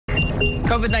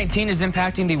COVID-19 is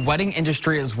impacting the wedding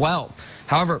industry as well.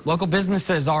 However, local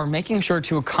businesses are making sure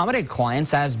to accommodate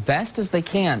clients as best as they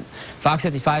can. Fox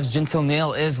 55's Gentile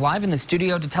Neal is live in the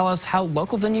studio to tell us how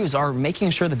local venues are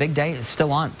making sure the big day is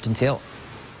still on. Gentile.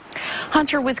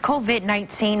 Hunter, with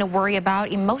COVID-19 to worry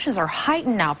about, emotions are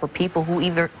heightened now for people who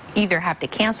either have to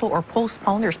cancel or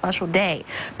postpone their special day.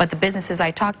 But the businesses I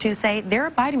talked to say they're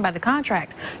abiding by the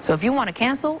contract. So if you want to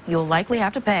cancel, you'll likely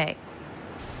have to pay.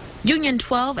 Union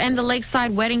 12 and the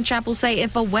Lakeside Wedding Chapel say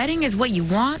if a wedding is what you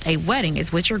want, a wedding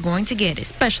is what you're going to get,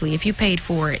 especially if you paid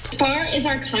for it. As far as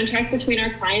our contract between our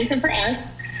clients and for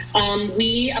us,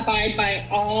 we abide by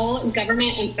all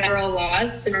government and federal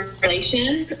laws and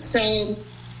regulations. So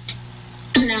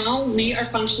now we are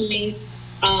functioning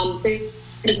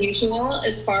as usual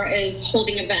as far as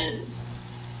holding events.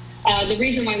 The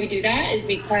reason why we do that is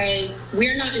because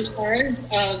we're not in charge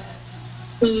of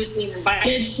who's being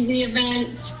invited to the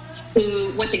events,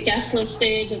 what the guest list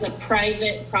is a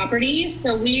private property.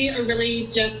 So we are really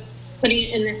just putting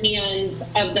it in the hands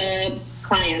of the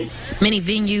clients. Many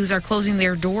venues are closing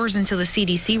their doors until the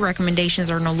CDC recommendations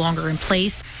are no longer in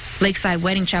place. Lakeside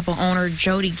Wedding Chapel owner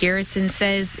Jody Garrettson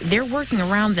says they're working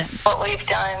around them. What we've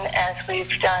done is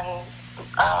we've done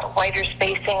wider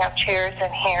spacing of chairs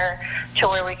in here to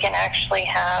where we can actually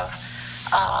have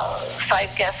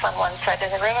 5 guests on one side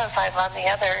of the room and 5 on the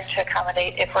other to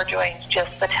accommodate if we're doing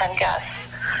just the 10 guests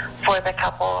for the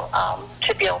couple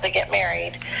to be able to get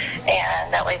married.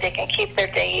 And that way they can keep their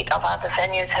date. A lot of the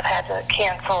venues have had to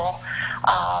cancel.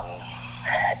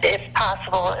 If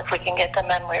possible, if we can get them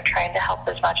in, we're trying to help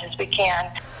as much as we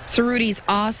can. Cerruti's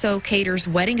also caters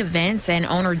wedding events, and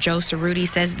owner Joe Cerruti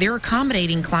says they're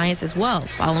accommodating clients as well,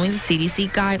 following the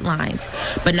CDC guidelines,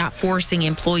 but not forcing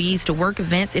employees to work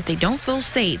events if they don't feel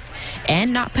safe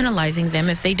and not penalizing them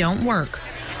if they don't work.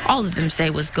 All of them say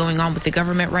what's going on with the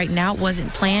government right now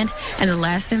wasn't planned, and the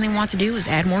last thing they want to do is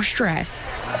add more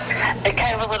stress. It's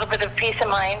kind of a little bit of peace of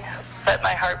mind, but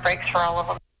my heart breaks for all of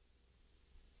them.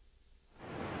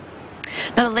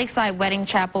 Now, the Lakeside Wedding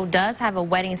Chapel does have a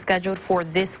wedding scheduled for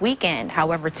this weekend.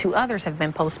 However, 2 others have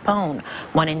been postponed,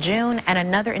 one in June and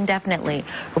another indefinitely.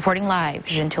 Reporting live,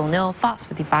 Gentile Neal, Fox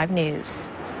 55 News.